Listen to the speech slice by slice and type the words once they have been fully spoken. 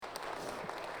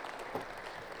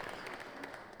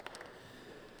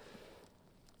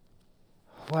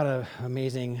What an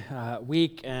amazing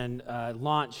week and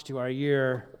launch to our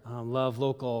year Love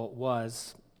Local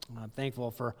was. I'm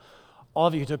thankful for all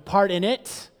of you who took part in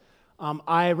it.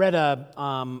 I read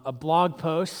a blog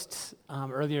post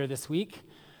earlier this week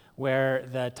where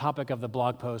the topic of the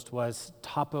blog post was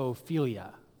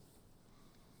topophilia.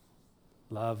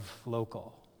 Love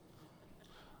Local.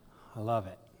 I love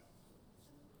it.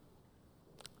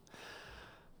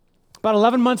 About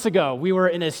 11 months ago, we were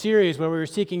in a series where we were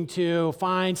seeking to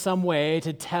find some way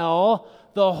to tell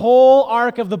the whole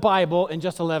arc of the Bible in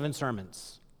just 11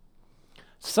 sermons.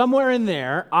 Somewhere in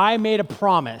there, I made a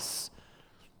promise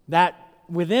that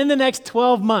within the next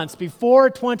 12 months, before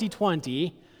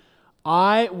 2020,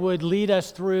 I would lead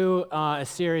us through a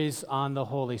series on the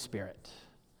Holy Spirit.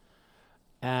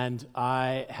 And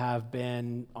I have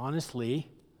been, honestly,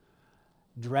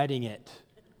 dreading it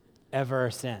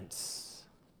ever since.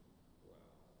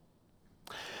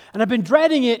 And I've been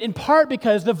dreading it in part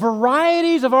because the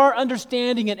varieties of our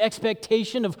understanding and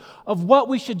expectation of what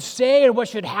we should say or what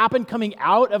should happen coming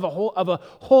out of a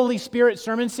Holy Spirit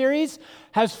sermon series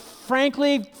has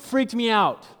frankly freaked me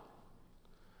out.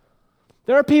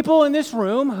 There are people in this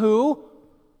room who,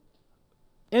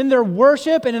 in their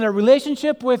worship and in their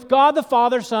relationship with God the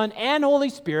Father, Son, and Holy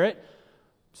Spirit,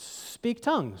 speak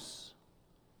tongues.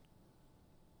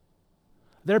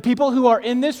 There are people who are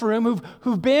in this room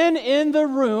who've been in the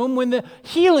room when the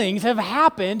healings have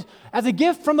happened as a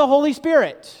gift from the Holy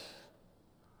Spirit.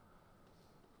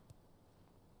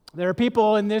 There are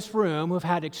people in this room who've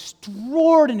had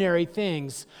extraordinary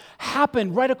things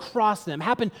happen right across them,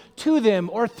 happen to them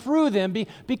or through them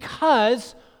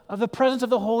because of the presence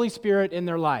of the Holy Spirit in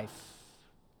their life.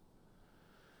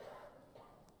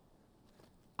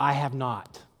 I have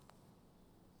not.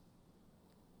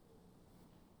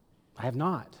 I have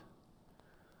not.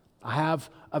 I have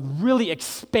a really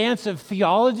expansive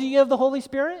theology of the Holy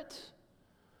Spirit,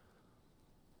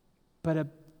 but a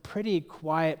pretty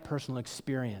quiet personal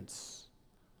experience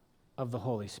of the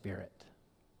Holy Spirit.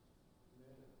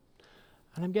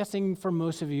 And I'm guessing for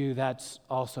most of you that's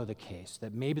also the case,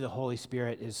 that maybe the Holy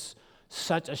Spirit is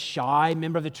such a shy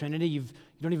member of the Trinity, you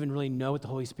don't even really know what the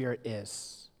Holy Spirit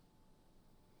is.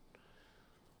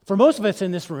 For most of us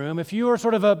in this room, if you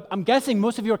are I'm guessing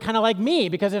most of you are kind of like me,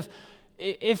 because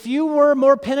if you were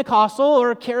more Pentecostal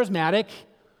or charismatic,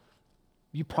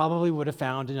 you probably would have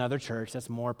found another church that's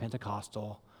more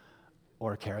Pentecostal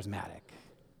or charismatic.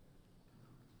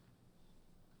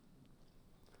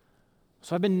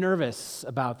 So I've been nervous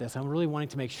about this. I'm really wanting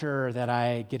to make sure that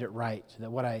I get it right,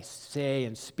 that what I say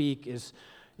and speak is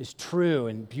true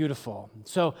and beautiful.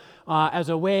 So as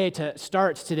a way to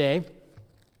start today,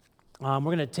 we're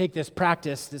going to take this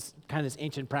practice, this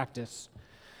ancient practice.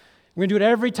 We're going to do it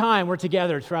every time we're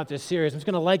together throughout this series. I'm just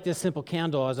going to light this simple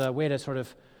candle as a way to sort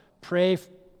of pray.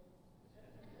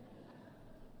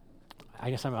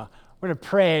 We're going to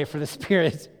pray for the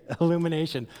Spirit's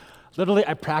illumination. Literally,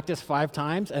 I practiced 5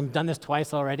 times. I've done this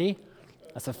twice already.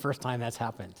 That's the first time that's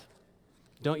happened.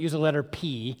 Don't use the letter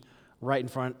P right in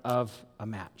front of a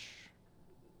match.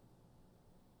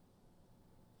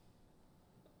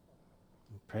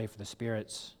 Pray for the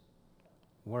Spirit's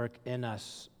work in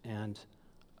us and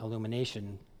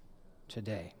illumination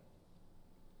today.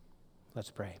 Let's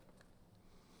pray.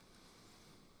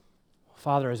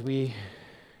 Father, as we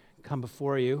come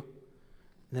before you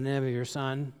in the name of your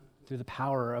Son, through the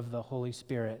power of the Holy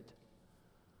Spirit,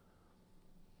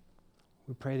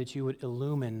 we pray that you would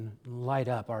illumine and light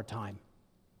up our time.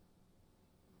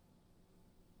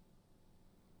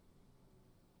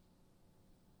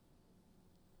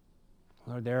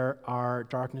 Lord, there are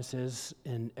darknesses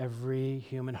in every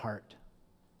human heart,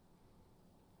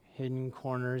 hidden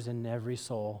corners in every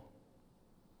soul.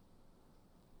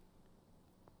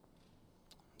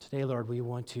 Today, Lord, we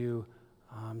want to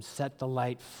set the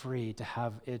light free to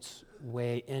have its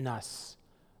way in us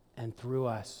and through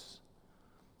us.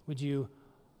 Would you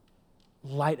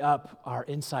light up our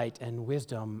insight and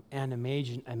wisdom and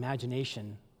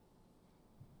imagination?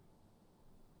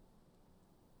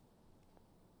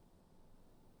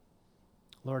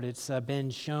 Lord, it's been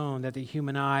shown that the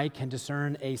human eye can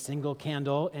discern a single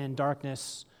candle in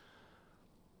darkness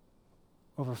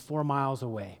over 4 miles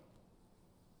away.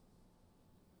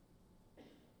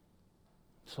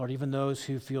 So Lord, even those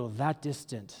who feel that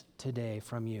distant today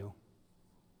from you,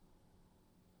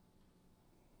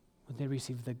 would they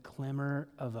receive the glimmer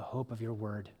of the hope of your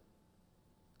word?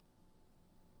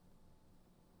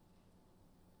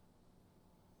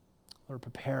 Lord,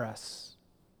 prepare us.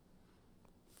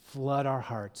 Flood our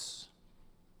hearts.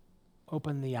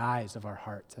 Open the eyes of our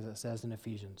hearts, as it says in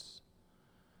Ephesians.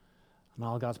 And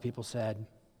all God's people said,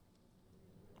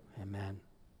 amen.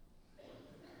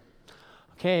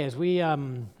 Okay, as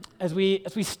we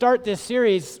start this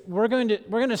series, we're going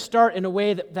to start in a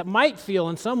way that might feel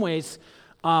in some ways,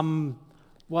 kind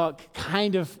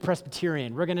of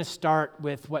Presbyterian. We're going to start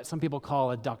with what some people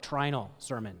call a doctrinal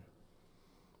sermon.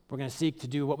 We're going to seek to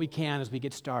do what we can as we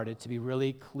get started to be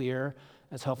really clear,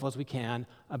 as helpful as we can,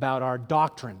 about our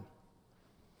doctrine.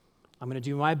 I'm going to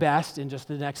do my best in just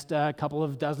the next couple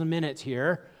of dozen minutes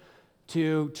here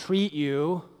to treat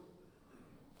you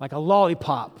like a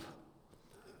lollipop.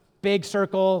 Big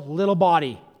circle, little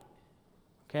body.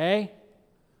 Okay?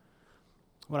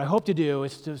 What I hope to do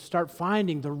is to start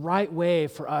finding the right way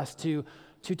for us to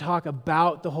talk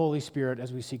about the Holy Spirit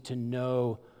as we seek to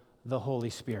know the Holy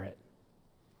Spirit.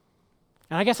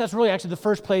 And I guess that's really actually the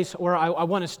first place where I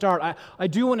want to start. I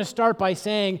do want to start by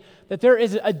saying that there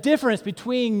is a difference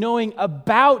between knowing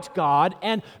about God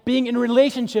and being in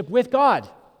relationship with God.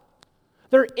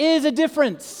 There is a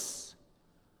difference.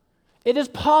 It is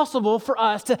possible for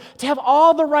us to have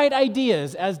all the right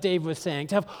ideas, as Dave was saying,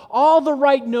 to have all the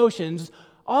right notions,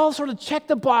 all sort of check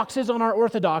the boxes on our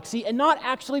orthodoxy, and not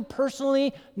actually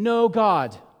personally know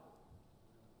God.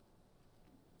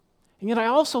 And yet I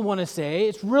also want to say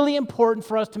it's really important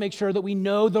for us to make sure that we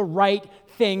know the right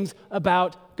things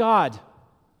about God.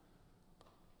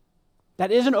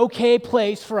 That is an okay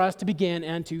place for us to begin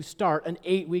and to start an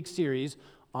 8-week series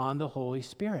on the Holy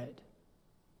Spirit.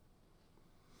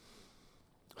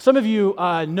 Some of you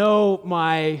know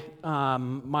my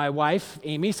wife,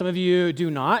 Amy. Some of you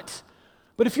do not.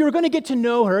 But if you were going to get to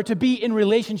know her, to be in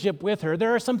relationship with her,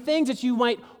 there are some things that you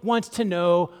might want to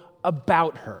know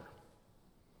about her.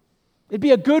 It'd be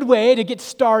a good way to get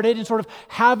started in sort of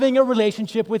having a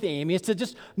relationship with Amy is to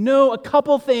just know a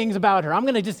couple things about her. I'm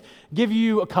going to just give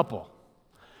you a couple.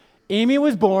 Amy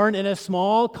was born in a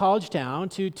small college town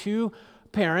to two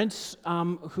parents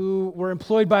who were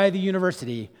employed by the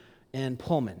university in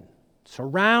Pullman,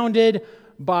 surrounded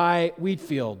by wheat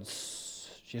fields.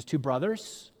 She has two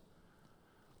brothers.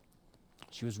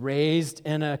 She was raised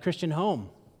in a Christian home.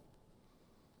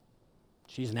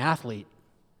 She's an athlete.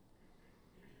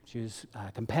 She was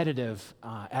competitive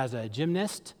as a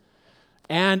gymnast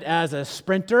and as a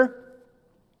sprinter.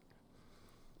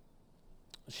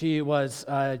 She was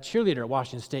a cheerleader at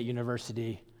Washington State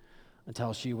University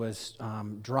until she was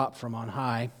dropped from on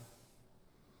high.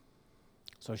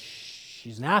 So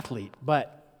she's an athlete,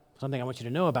 but something I want you to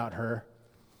know about her,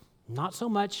 not so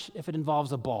much if it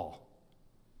involves a ball.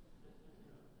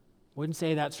 Wouldn't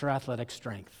say that's her athletic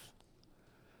strength.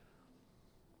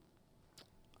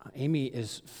 Amy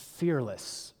is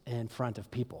fearless in front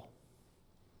of people.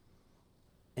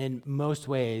 In most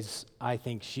ways, I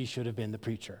think she should have been the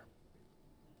preacher.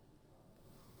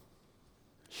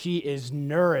 She is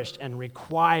nourished and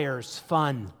requires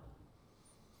fun.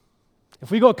 If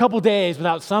we go a couple days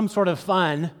without some sort of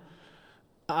fun,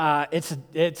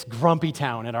 it's grumpy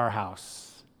town at our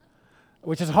house,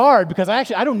 which is hard because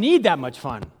I don't need that much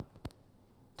fun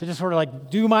to just sort of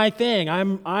like do my thing.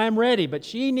 I'm ready, but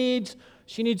she needs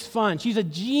fun. She's a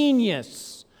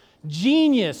genius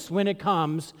when it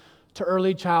comes to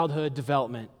early childhood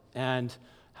development and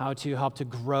how to help to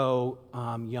grow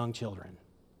young children.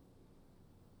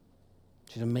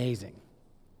 She's amazing.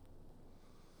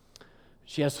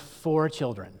 She has 4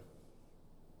 children: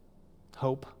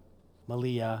 Hope,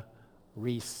 Malia,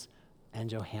 Reese, and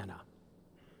Johanna.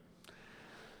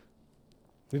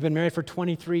 We've been married for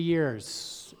 23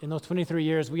 years. In those 23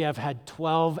 years, we have had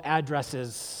 12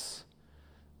 addresses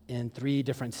in 3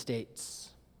 different states.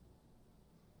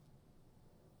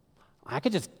 I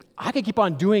could keep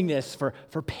on doing this for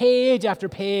page after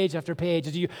page after page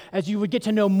as you would get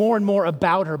to know more and more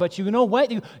about her. But you know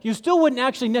what? You still wouldn't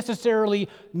actually necessarily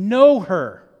know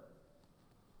her.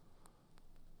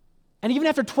 And even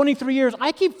after 23 years,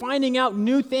 I keep finding out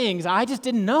new things I just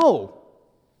didn't know.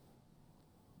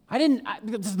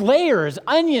 Just layers,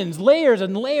 onions, layers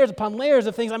and layers upon layers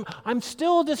of things I'm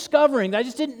still discovering that I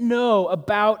just didn't know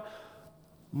about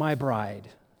my bride.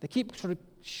 They keep sort of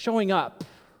showing up.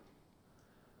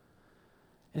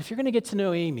 And if you're going to get to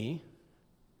know Amy,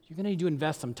 you're going to need to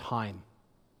invest some time.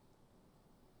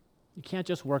 You can't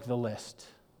just work the list.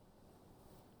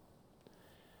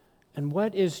 And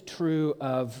what is true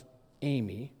of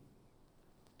Amy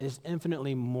is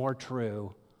infinitely more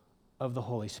true of the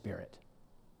Holy Spirit.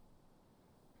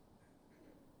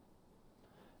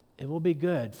 It will be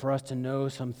good for us to know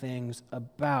some things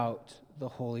about the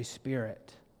Holy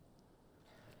Spirit.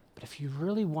 But if you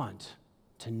really want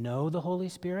to know the Holy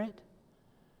Spirit,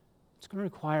 it's going to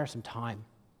require some time.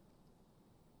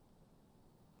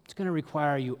 It's going to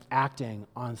require you acting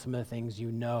on some of the things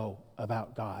you know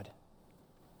about God.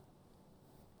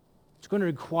 going to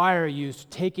require you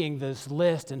taking this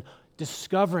list and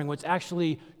discovering what's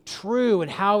actually true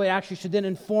and how it actually should then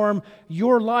inform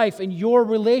your life and your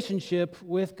relationship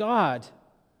with God.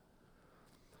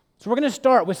 So we're going to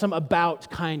start with some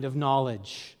about kind of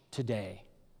knowledge today.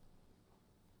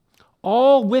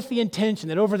 All with the intention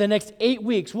that over the next 8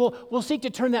 weeks, we'll seek to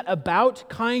turn that about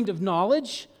kind of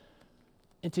knowledge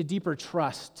into deeper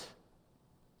trust,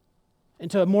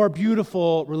 into a more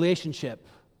beautiful relationship,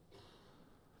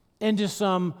 into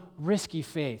some risky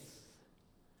faith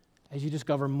as you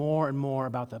discover more and more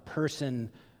about the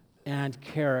person and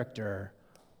character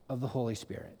of the Holy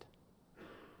Spirit.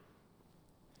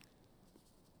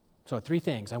 So 3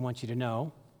 things I want you to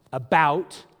know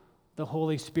about the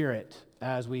Holy Spirit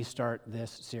as we start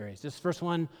this series. This first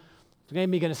one is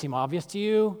maybe going to seem obvious to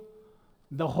you.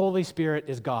 The Holy Spirit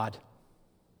is God.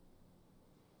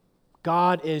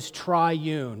 God is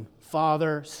triune,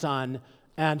 Father, Son,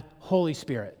 and Holy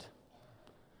Spirit.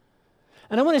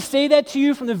 And I want to say that to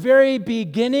you from the very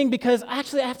beginning because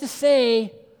actually I have to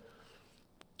say,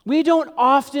 we don't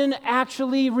often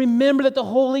actually remember that the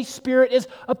Holy Spirit is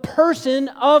a person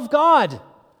of God.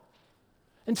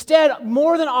 Instead,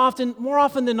 more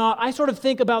often than not, I sort of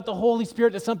think about the Holy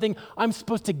Spirit as something I'm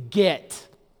supposed to get.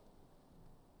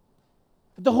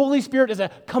 The Holy Spirit is a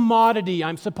commodity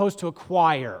I'm supposed to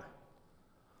acquire.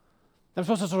 I'm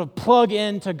supposed to sort of plug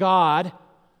into God,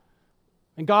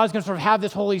 and God's going to sort of have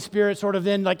this Holy Spirit sort of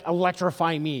then like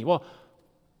electrify me. Well,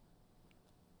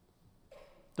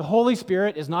 the Holy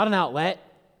Spirit is not an outlet,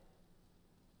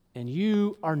 and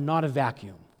you are not a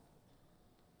vacuum.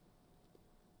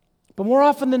 But more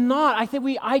often than not, I think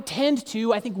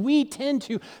we tend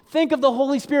to think of the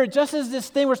Holy Spirit just as this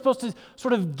thing we're supposed to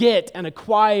sort of get and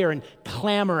acquire and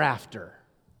clamor after.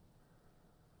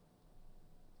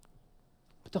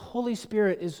 But the Holy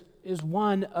Spirit is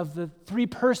one of the 3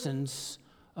 persons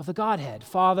of the Godhead,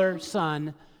 Father,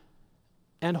 Son,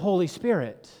 and Holy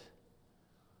Spirit.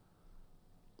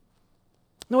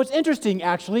 Now, what's interesting,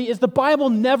 actually, is the Bible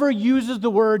never uses the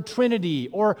word Trinity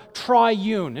or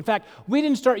triune. In fact, we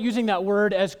didn't start using that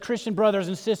word as Christian brothers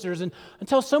and sisters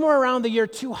until somewhere around the year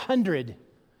 200.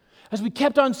 As we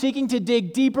kept on seeking to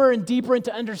dig deeper and deeper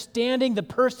into understanding the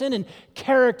person and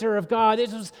character of God, it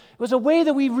was a way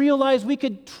that we realized we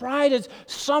could try to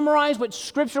summarize what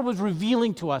Scripture was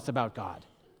revealing to us about God.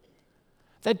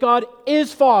 That God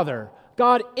is Father,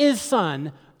 God is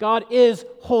Son, God is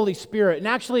Holy Spirit. And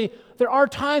actually, there are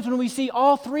times when we see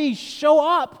all 3 show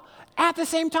up at the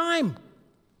same time.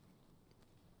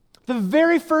 The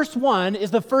very first one is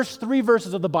the first 3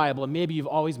 verses of the Bible, and maybe you've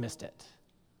always missed it.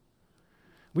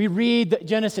 We read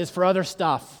Genesis for other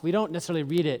stuff. We don't necessarily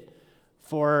read it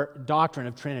for doctrine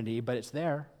of Trinity, but it's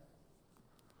there.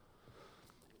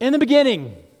 In the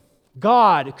beginning,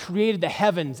 God created the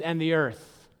heavens and the earth.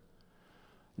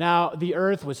 Now, the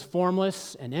earth was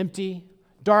formless and empty.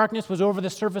 Darkness was over the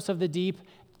surface of the deep,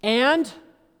 and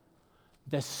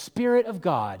the Spirit of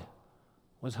God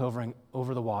was hovering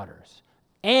over the waters.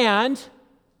 And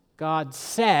God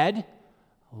said,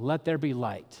 "Let there be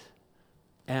light."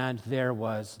 And there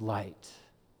was light.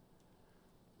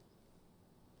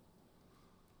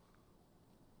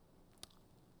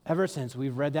 Ever since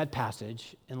we've read that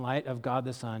passage, in light of God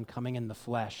the Son coming in the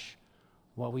flesh,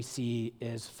 what we see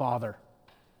is Father,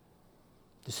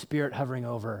 the Spirit hovering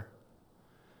over,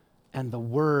 and the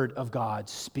Word of God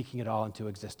speaking it all into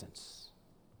existence.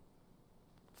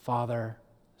 Father,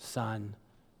 Son,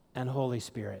 and Holy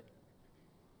Spirit.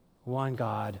 One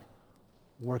God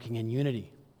working in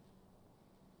unity.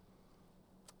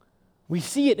 We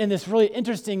see it in this really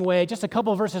interesting way just a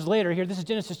couple of verses later here. This is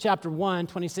Genesis chapter 1,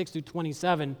 26 through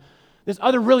 27. This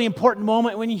other really important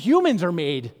moment when humans are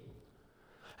made.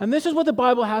 And this is what the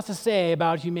Bible has to say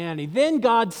about humanity. Then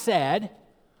God said,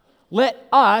 "Let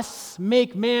us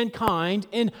make mankind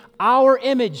in our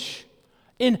image,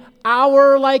 in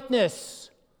our likeness."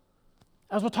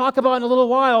 As we'll talk about in a little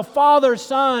while, Father,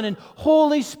 Son, and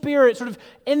Holy Spirit sort of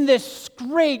in this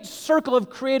great circle of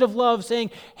creative love saying,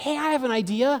 "Hey, I have an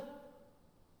idea.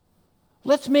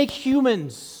 Let's make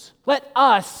humans. Let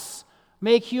us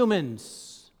make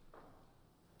humans."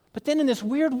 But then in this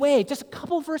weird way, just a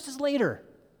couple verses later,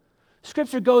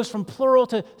 Scripture goes from plural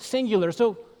to singular.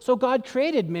 So God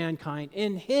created mankind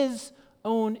in His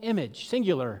own image,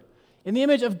 singular. In the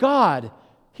image of God,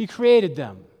 He created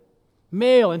them.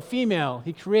 Male and female,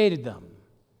 He created them.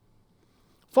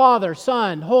 Father,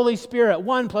 Son, Holy Spirit,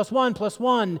 1 + 1 +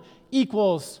 1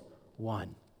 equals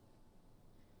 1.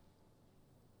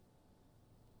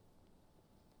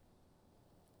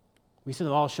 We see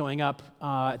them all showing up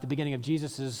at the beginning of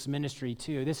Jesus' ministry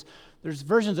too. There's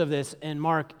versions of this in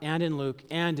Mark and in Luke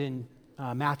and in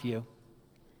Matthew.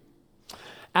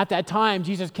 At that time,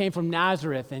 Jesus came from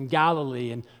Nazareth in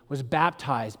Galilee and was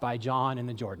baptized by John in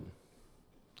the Jordan.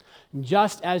 And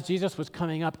just as Jesus was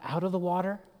coming up out of the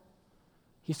water,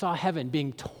 he saw heaven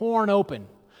being torn open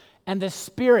and the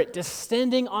Spirit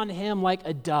descending on him like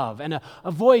a dove. And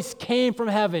a voice came from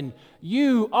heaven,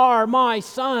 "You are my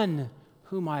Son,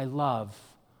 whom I love.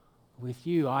 With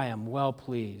you I am well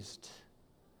pleased."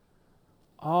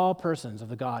 All persons of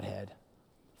the Godhead,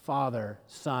 Father,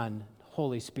 Son,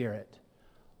 Holy Spirit,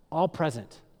 all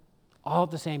present, all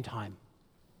at the same time.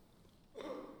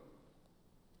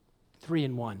 3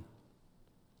 in 1.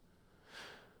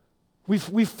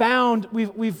 We've found,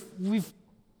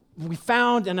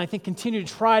 and I think continue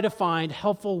to try to find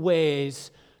helpful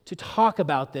ways to talk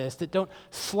about this that don't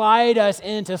slide us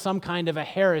into some kind of a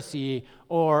heresy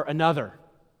or another.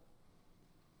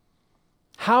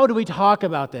 How do we talk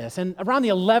about this? And around the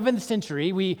 11th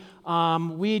century, we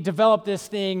developed this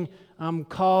thing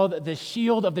called the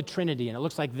Shield of the Trinity, and it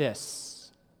looks like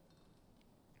this.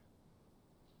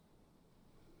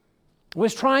 What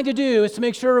it's trying to do is to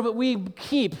make sure that we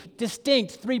keep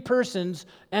distinct three persons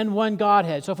and one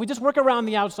Godhead. So if we just work around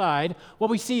the outside, what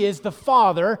we see is the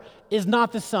Father is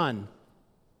not the Son.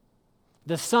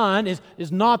 The Son is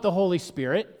not the Holy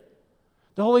Spirit.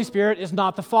 The Holy Spirit is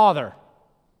not the Father.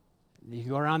 You can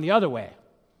go around the other way.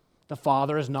 The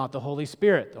Father is not the Holy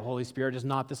Spirit. The Holy Spirit is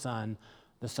not the Son.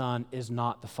 The Son is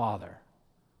not the Father.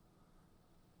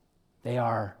 They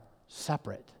are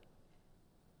separate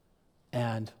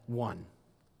and one,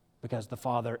 because the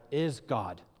Father is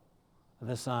God,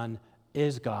 the Son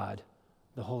is God,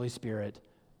 the Holy Spirit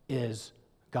is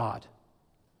God.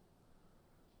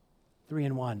 3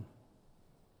 in 1.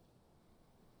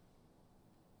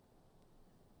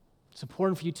 It's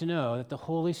important for you to know that the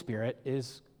Holy Spirit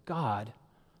is God,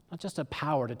 not just a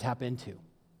power to tap into.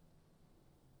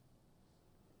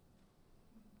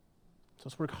 So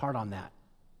let's work hard on that.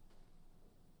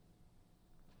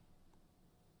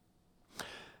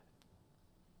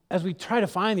 As we try to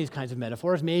find these kinds of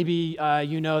metaphors, maybe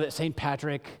you know that St.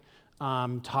 Patrick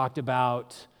talked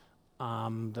about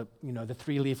the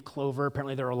three-leaf clover.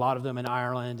 Apparently there are a lot of them in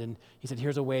Ireland, and he said,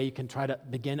 here's a way you can try to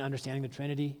begin understanding the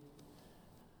Trinity.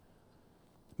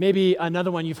 Maybe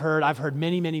another one I've heard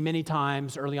many, many, many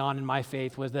times early on in my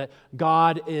faith, was that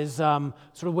God is sort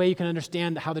of a way you can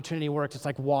understand how the Trinity works. It's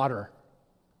like water,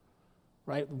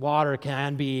 right? Water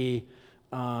can be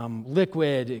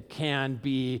liquid, it can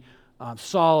be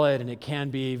solid, and it can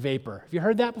be vapor. Have you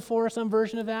heard that before, some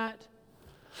version of that?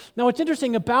 Now, what's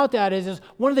interesting about that is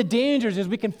one of the dangers is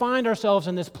we can find ourselves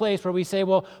in this place where we say,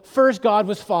 well, first God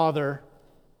was Father,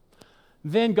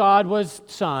 then God was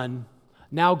Son,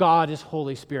 now God is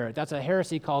Holy Spirit. That's a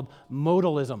heresy called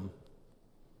modalism.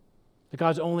 That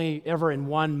God's only ever in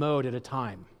one mode at a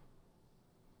time.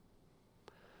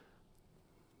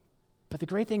 But the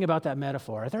great thing about that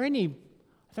metaphor, are there any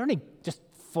just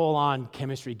full-on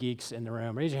chemistry geeks in the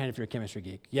room? Raise your hand if you're a chemistry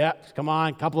geek. Yeah, come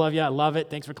on, a couple of you, I love it.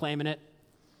 Thanks for claiming it.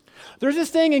 There's this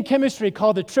thing in chemistry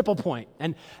called the triple point,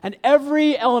 and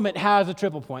every element has a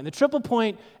triple point. The triple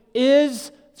point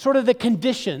is sort of the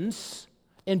conditions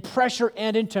in pressure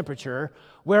and in temperature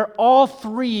where all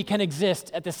three can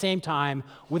exist at the same time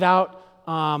without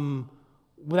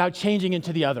changing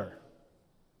into the other.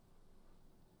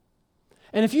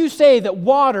 And if you say that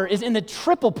water is in the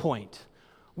triple point,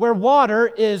 where water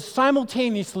is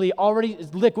simultaneously already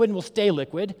liquid and will stay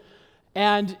liquid,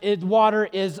 and water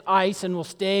is ice and will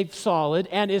stay solid,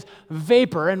 and is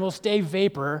vapor and will stay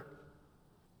vapor,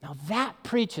 now that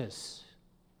preaches.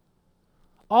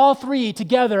 All three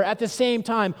together at the same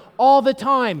time, all the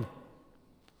time.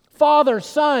 Father,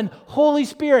 Son, Holy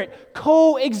Spirit,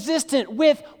 coexistent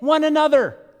with one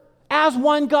another as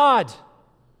one God.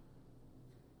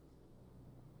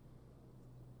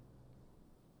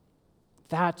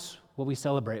 That's what we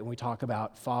celebrate when we talk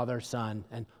about Father, Son,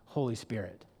 and Holy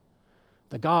Spirit.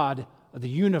 The God of the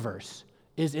universe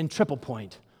is in triple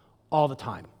point all the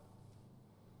time.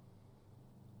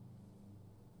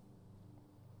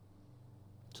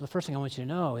 So the first thing I want you to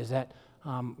know is that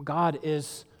God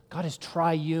is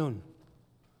triune.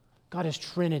 God is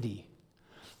Trinity.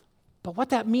 But what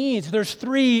that means, there's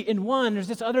 3 in 1. There's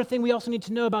this other thing we also need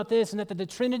to know about this, and that the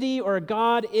Trinity or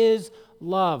God is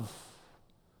love.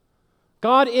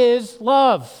 God is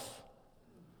love.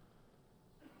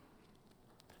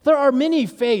 There are many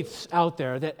faiths out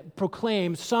there that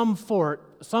proclaim some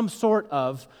sort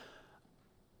of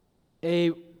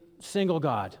a single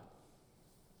God.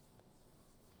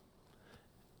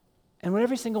 And what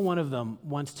every single one of them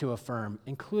wants to affirm,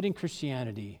 including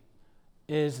Christianity,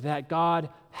 is that God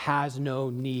has no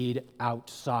need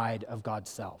outside of God's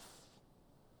self.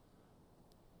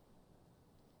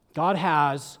 God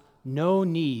has no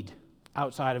need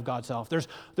outside of God's self.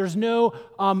 There's no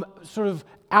sort of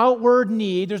outward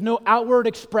need. There's no outward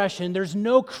expression. There's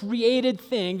no created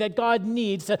thing that God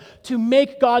needs to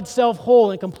make God's self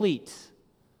whole and complete.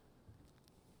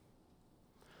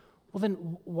 Well,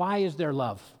 then why is there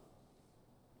love?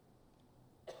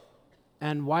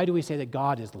 And why do we say that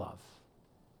God is love?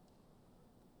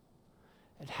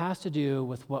 It has to do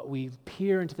with what we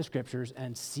peer into the Scriptures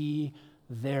and see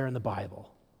there in the Bible.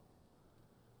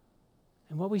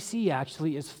 And what we see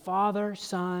actually is Father,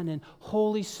 Son, and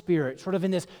Holy Spirit sort of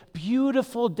in this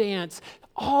beautiful dance,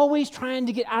 always trying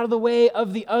to get out of the way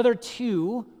of the other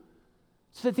two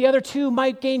so that the other two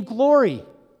might gain glory.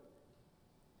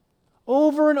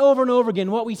 Over and over and over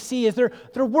again, what we see is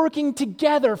they're working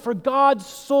together for God's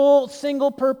sole,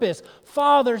 single purpose.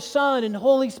 Father, Son, and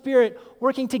Holy Spirit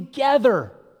working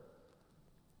together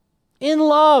in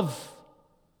love.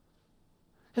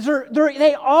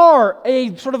 They are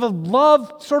a sort of a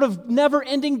love, sort of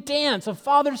never-ending dance of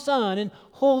Father, Son, and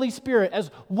Holy Spirit as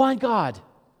one God.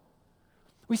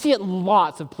 We see it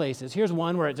lots of places. Here's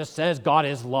one where it just says God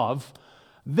is love.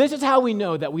 This is how we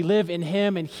know that we live in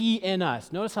Him and He in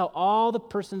us. Notice how all the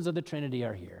persons of the Trinity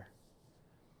are here.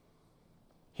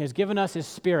 He has given us His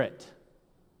Spirit.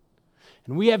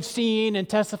 And we have seen and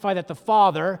testified that the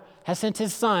Father has sent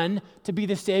His Son to be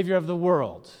the Savior of the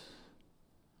world.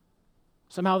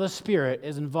 Somehow the Spirit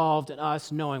is involved in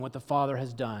us knowing what the Father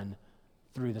has done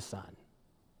through the Son.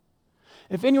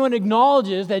 If anyone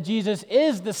acknowledges that Jesus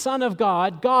is the Son of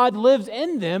God, God lives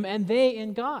in them and they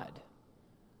in God.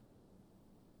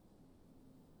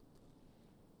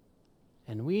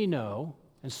 And we know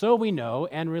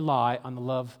and rely on the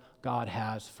love God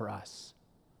has for us.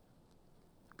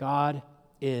 God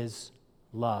is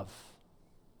love.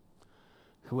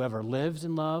 Whoever lives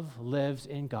in love lives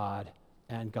in God,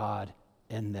 and God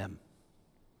in them.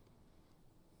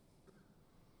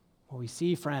 What we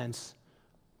see, friends,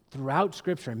 throughout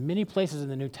Scripture, in many places in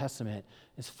the New Testament,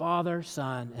 is Father,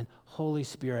 Son, and Holy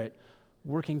Spirit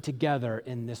working together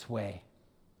in this way.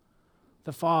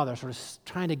 The Father sort of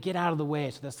trying to get out of the way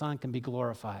so the Son can be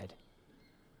glorified.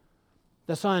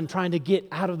 The Son trying to get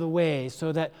out of the way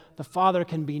so that the Father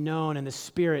can be known and the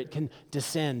Spirit can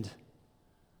descend.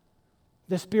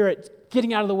 The Spirit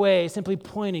getting out of the way, simply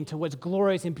pointing to what's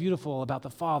glorious and beautiful about the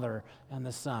Father and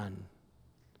the Son.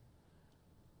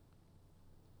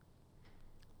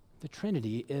 The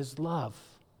Trinity is love.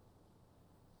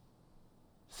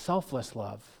 Selfless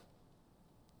love.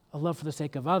 A love for the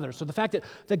sake of others. So the fact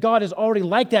that God is already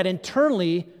like that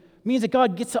internally means that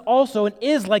God gets to also and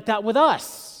is like that with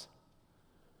us.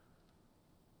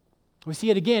 We see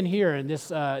it again here in this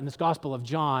Gospel of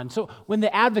John. So when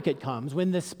the Advocate comes,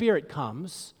 when the Spirit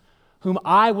comes, whom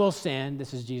I will send,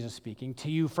 this is Jesus speaking,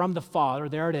 to you from the Father,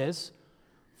 there it is,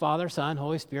 Father, Son,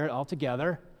 Holy Spirit, all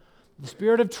together. The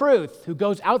Spirit of truth, who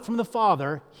goes out from the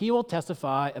Father, He will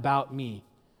testify about me.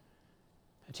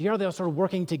 And so here they're sort of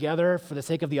working together for the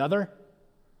sake of the other.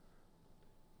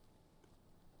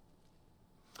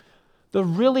 The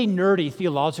really nerdy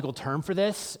theological term for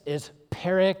this is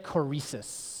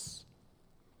perichoresis.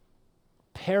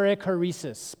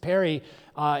 Perichoresis. Peri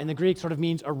in the Greek sort of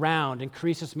means around, and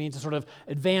choresis means to sort of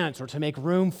advance or to make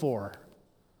room for.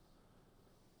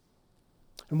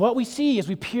 And what we see as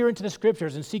we peer into the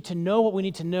Scriptures and seek to know what we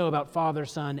need to know about Father,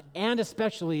 Son, and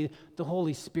especially the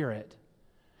Holy Spirit,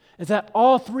 is that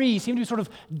all three seem to be sort of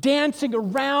dancing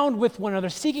around with one another,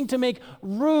 seeking to make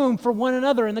room for one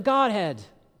another in the Godhead.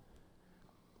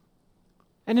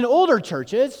 And in older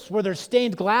churches, where there's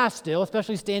stained glass still,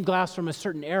 especially stained glass from a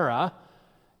certain era,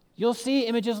 you'll see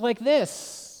images like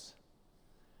this,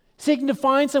 seeking to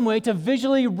find some way to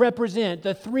visually represent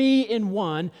the three in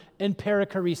one in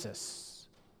perichoresis.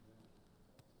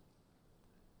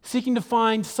 Seeking to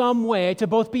find some way to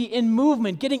both be in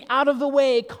movement, getting out of the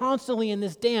way constantly in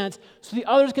this dance so the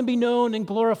others can be known and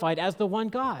glorified as the one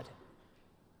God,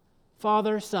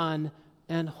 Father, Son,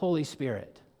 and Holy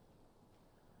Spirit.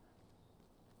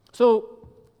 So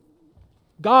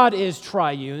God is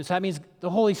triune, so that means the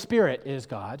Holy Spirit is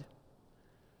God.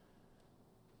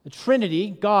 The Trinity,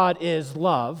 God is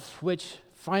love, which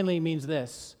finally means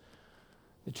this.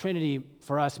 The Trinity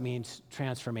for us means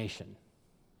transformation.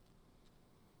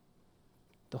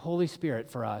 The Holy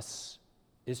Spirit for us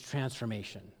is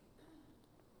transformation.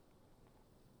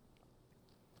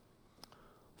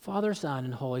 Father, Son,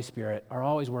 and Holy Spirit are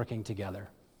always working together.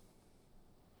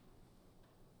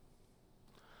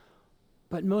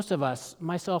 But most of us,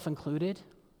 myself included,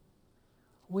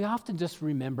 we often just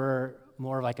remember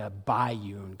more like a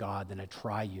biune God than a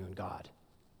triune God.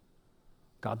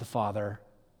 God the Father,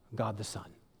 God the Son.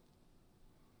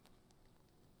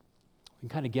 We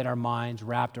can kind of get our minds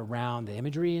wrapped around the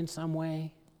imagery in some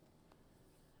way.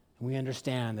 And we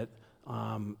understand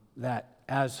that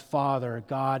as Father,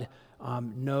 God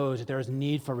knows that there is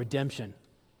need for redemption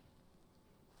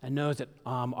and knows that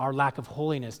our lack of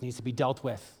holiness needs to be dealt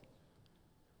with.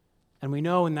 And we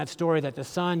know in that story that the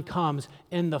Son comes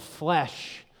in the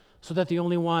flesh so that the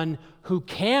only one who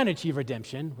can achieve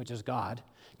redemption, which is God,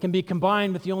 can be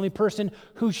combined with the only person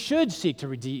who should seek to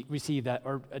receive that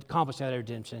or accomplish that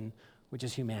redemption, which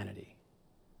is humanity.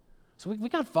 So we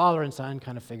got Father and Son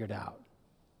kind of figured out.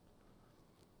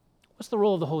 What's the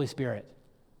role of the Holy Spirit?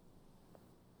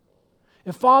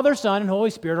 If Father, Son, and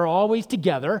Holy Spirit are always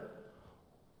together,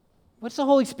 what's the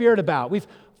Holy Spirit about?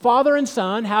 Father and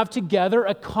Son have together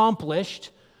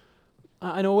accomplished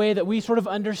in a way that we sort of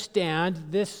understand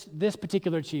this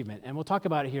particular achievement. And we'll talk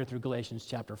about it here through Galatians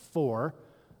chapter 4,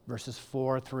 verses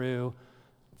 4 through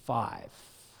 5.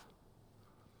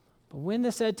 But when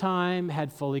the said time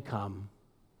had fully come,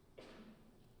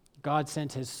 God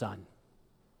sent his Son,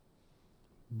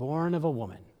 born of a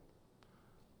woman,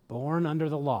 born under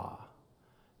the law,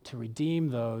 to redeem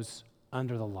those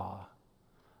under the law,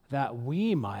 that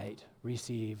we might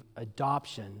receive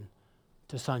adoption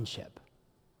to sonship.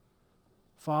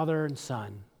 Father and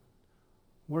Son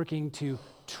working to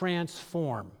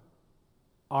transform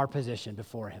our position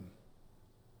before him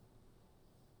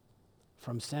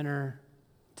from sinner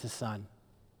to son.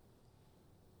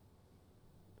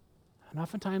 And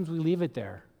oftentimes we leave it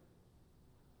there.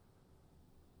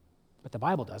 But the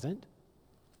Bible doesn't.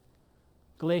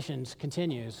 Galatians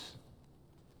continues,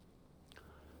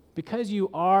 because you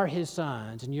are his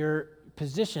sons and your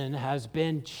position has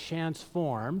been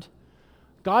transformed,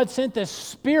 God sent the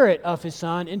Spirit of his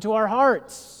Son into our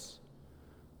hearts.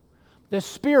 The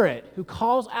Spirit who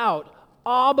calls out,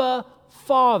 Abba,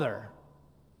 Father.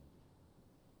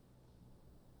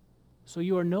 So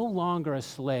you are no longer a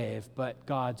slave, but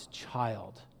God's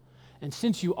child. And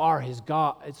since you are his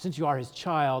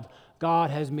child,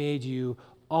 God has made you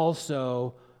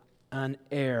also an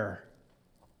heir.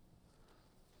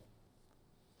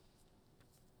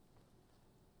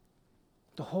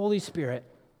 The Holy Spirit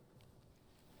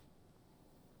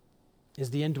is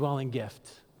the indwelling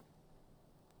gift.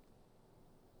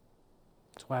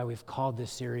 That's why we've called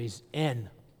this series In.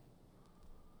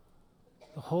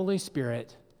 The Holy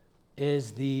Spirit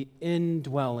is the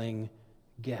indwelling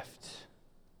gift.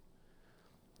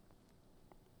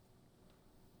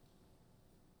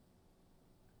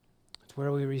 It's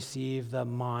where we receive the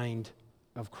mind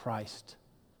of Christ,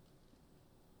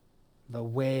 the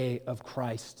way of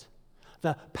Christ,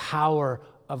 the power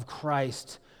of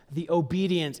Christ, the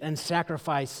obedience and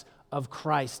sacrifice of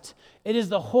Christ. It is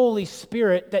the Holy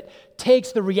Spirit that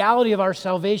takes the reality of our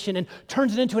salvation and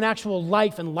turns it into an actual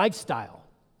life and lifestyle.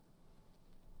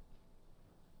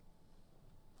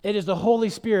 It is the Holy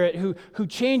Spirit who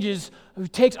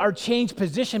takes our changed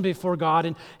position before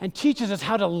God and teaches us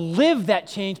how to live that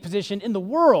changed position in the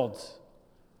world.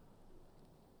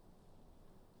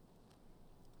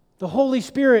 The Holy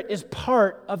Spirit is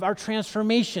part of our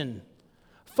transformation.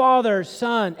 Father,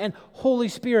 Son, and Holy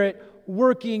Spirit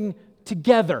working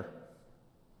together.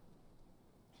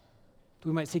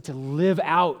 We might seek to live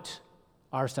out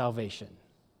our salvation.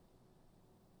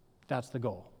 That's the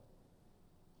goal.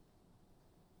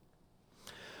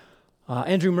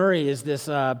 Andrew Murray is this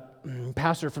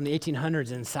pastor from the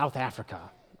 1800s in South Africa.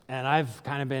 And I've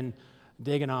kind of been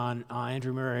digging on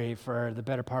Andrew Murray for the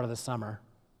better part of the summer.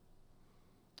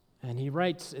 And he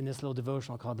writes in this little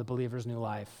devotional called The Believer's New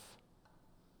Life.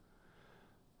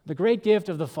 The great gift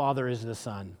of the Father is the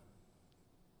Son,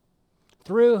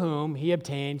 through whom he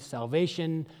obtained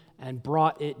salvation and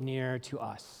brought it near to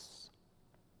us.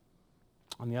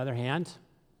 On the other hand,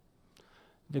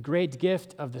 the great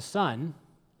gift of the Son,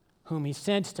 whom he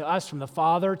sent to us from the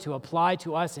Father to apply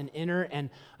to us an inner and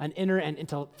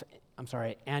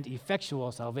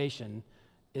effectual salvation,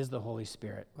 is the Holy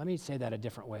Spirit. Let me say that a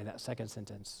different way, that second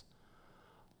sentence.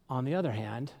 On the other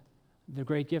hand, the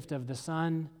great gift of the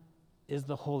Son is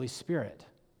the Holy Spirit,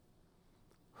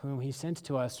 whom he sent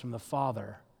to us from the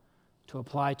Father to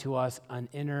apply to us an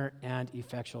inner and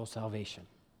effectual salvation.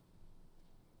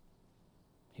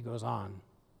 He goes on.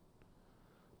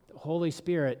 The Holy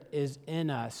Spirit is in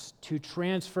us to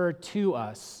transfer to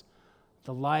us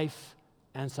the life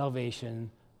and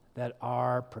salvation that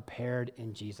are prepared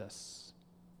in Jesus.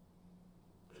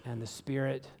 And the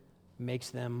Spirit makes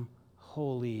them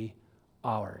wholly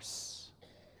ours.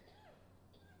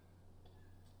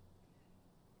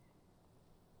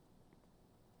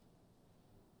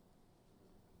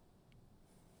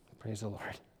 Praise the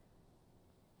Lord.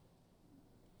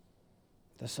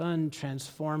 The Son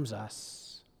transforms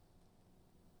us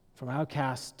from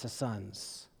outcasts to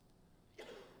sons.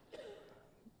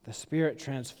 The Spirit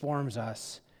transforms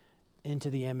us into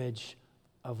the image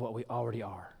of what we already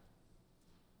are.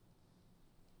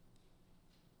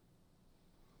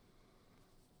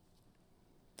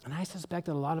 And I suspect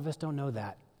that a lot of us don't know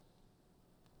that.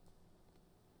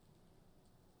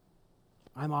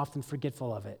 I'm often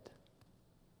forgetful of it.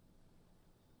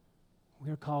 We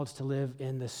are called to live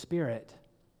in the Spirit,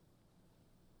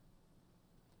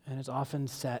 and it's often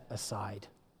set aside.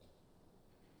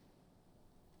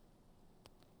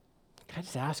 Can I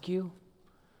just ask you,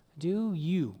 do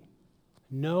you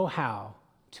know how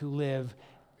to live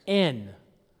in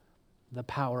the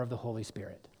power of the Holy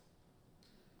Spirit?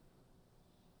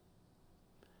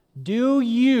 Do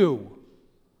you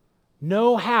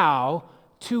know how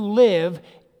to live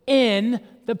in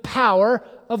the power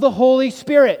of the Holy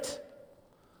Spirit?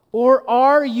 Or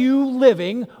are you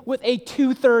living with a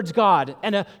 2/3 God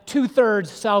and a 2/3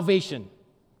 salvation?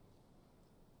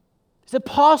 Is it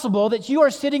possible that you are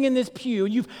sitting in this pew,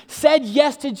 you've said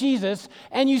yes to Jesus,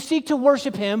 and you seek to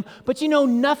worship Him, but you know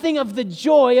nothing of the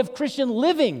joy of Christian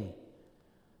living?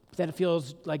 That it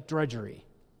feels like drudgery.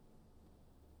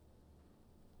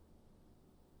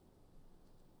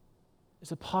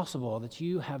 Is it possible that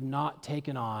you have not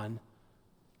taken on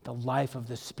the life of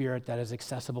the Spirit that is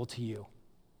accessible to you?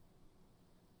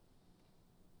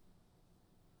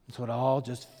 And so it all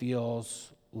just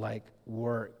feels like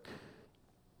work.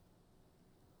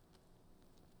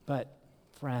 But,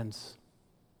 friends,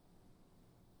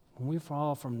 when we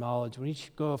fall from knowledge, when we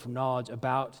go from knowledge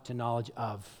about to knowledge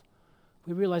of,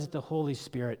 we realize that the Holy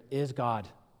Spirit is God,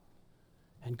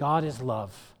 and God is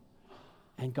love,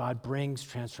 and God brings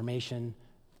transformation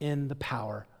in the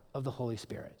power of the Holy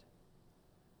Spirit.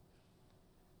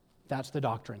 That's the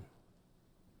doctrine.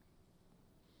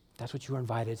 That's what you are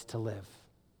invited to live.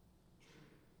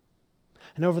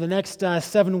 And over the next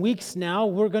 7 weeks now,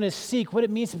 we're going to seek what it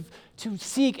means to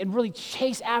seek and really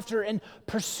chase after and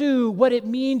pursue what it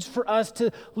means for us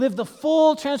to live the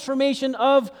full transformation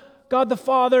of God the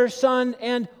Father, Son,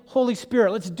 and Holy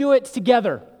Spirit. Let's do it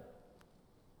together.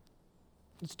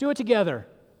 Let's do it together.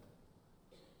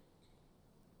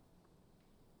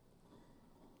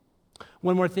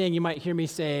 One more thing you might hear me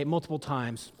say multiple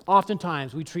times.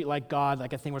 Oftentimes, we treat like God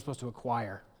like a thing we're supposed to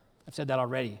acquire. I've said that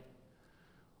already.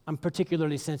 I'm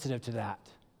particularly sensitive to that.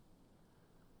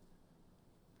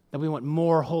 That we want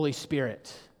more Holy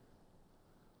Spirit.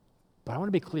 But I want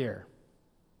to be clear.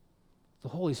 The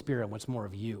Holy Spirit wants more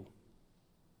of you.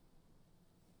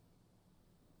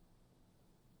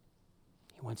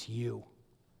 He wants you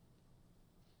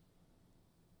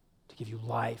to give you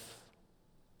life,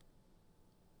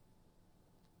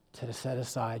 to set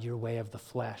aside your way of the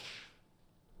flesh.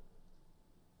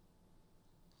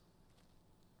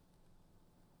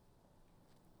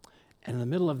 And in the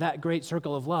middle of that great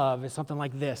circle of love is something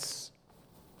like this.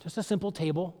 Just a simple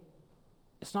table.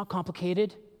 It's not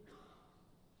complicated.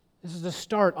 This is the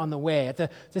start on the way. At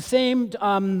the same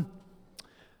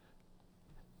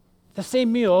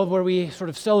meal where we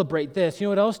sort of celebrate this, you know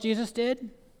what else Jesus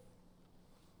did?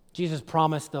 Jesus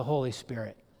promised the Holy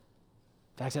Spirit.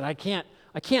 In fact, he said,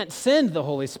 I can't send the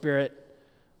Holy Spirit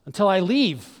until I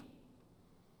leave.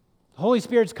 The Holy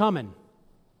Spirit's coming.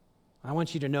 I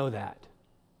want you to know that.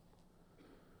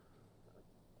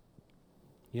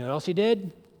 You know what else he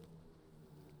did?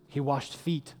 He washed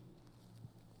feet.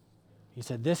 He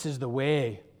said, this is the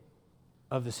way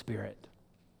of the Spirit.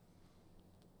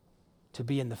 To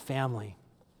be in the family,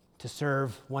 to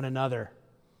serve one another,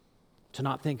 to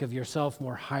not think of yourself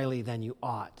more highly than you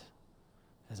ought,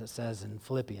 as it says in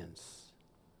Philippians.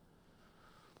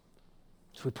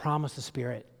 So we promised the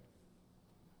Spirit.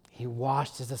 He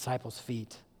washed his disciples'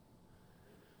 feet.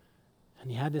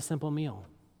 And he had this simple meal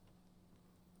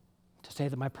to say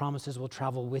that my promises will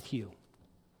travel with you.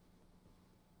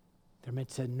 They're meant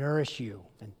to nourish you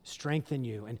and strengthen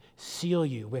you and seal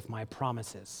you with my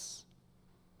promises.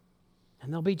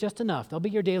 And they'll be just enough. They'll be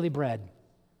your daily bread.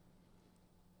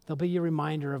 They'll be your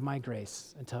reminder of my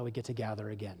grace until we get to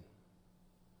gather again.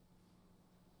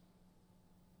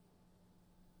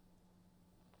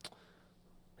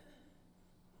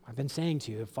 I've been saying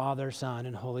to you, Father, Son,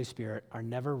 and Holy Spirit are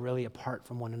never really apart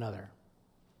from one another.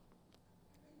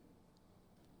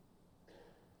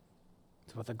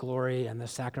 So what the glory and the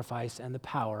sacrifice and the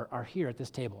power are here at this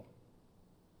table.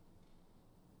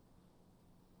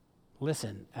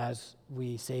 Listen as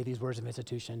we say these words of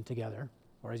institution together,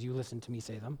 or as you listen to me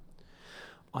say them.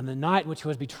 On the night in which he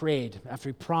was betrayed, after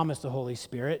he promised the Holy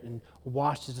Spirit and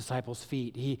washed his disciples'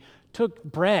 feet, he took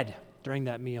bread during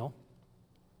that meal.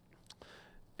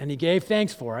 And he gave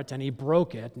thanks for it, and he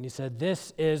broke it, and he said,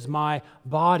 "This is my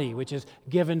body, which is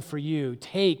given for you.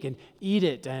 Take and eat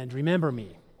it, and remember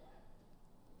me."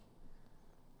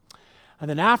 And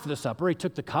then after the supper, he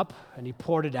took the cup, and he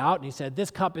poured it out, and he said, "This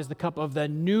cup is the cup of the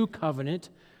new covenant,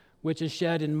 which is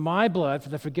shed in my blood for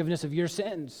the forgiveness of your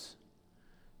sins.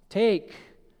 Take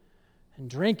and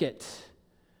drink it,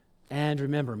 and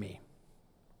remember me."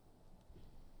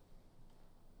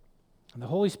 And the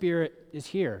Holy Spirit is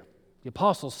here. The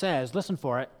apostle says, listen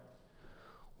for it,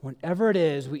 whenever it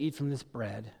is we eat from this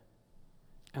bread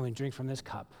and we drink from this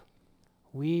cup,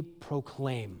 we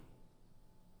proclaim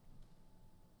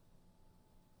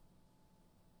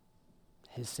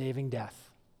his saving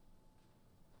death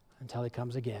until he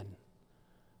comes again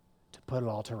to put it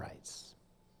all to rights.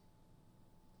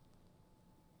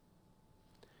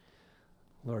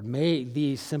 Lord, may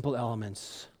these simple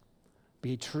elements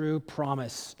be true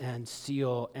promise and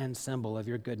seal and symbol of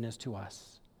your goodness to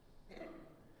us.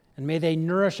 And may they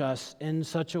nourish us in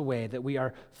such a way that we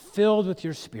are filled with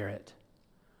your Spirit,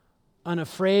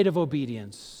 unafraid of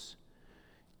obedience,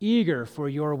 eager for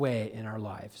your way in our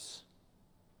lives.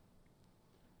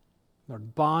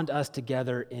 Lord, bond us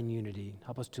together in unity.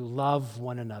 Help us to love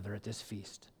one another at this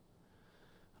feast.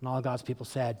 And all God's people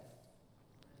said,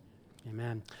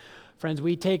 amen. Friends,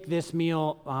 we take this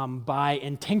meal by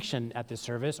intinction at this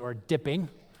service, or dipping.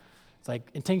 It's like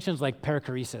intinction is like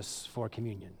perichoresis for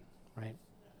communion, right?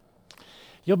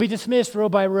 You'll be dismissed row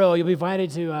by row. You'll be invited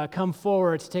to come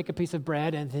forward to take a piece of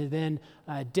bread and to then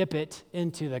dip it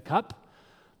into the cup.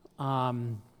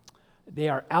 They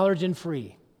are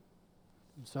allergen-free,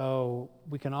 so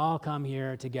we can all come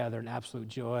here together in absolute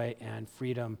joy and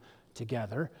freedom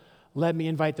together. Let me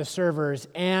invite the servers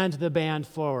and the band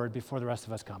forward before the rest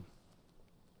of us come.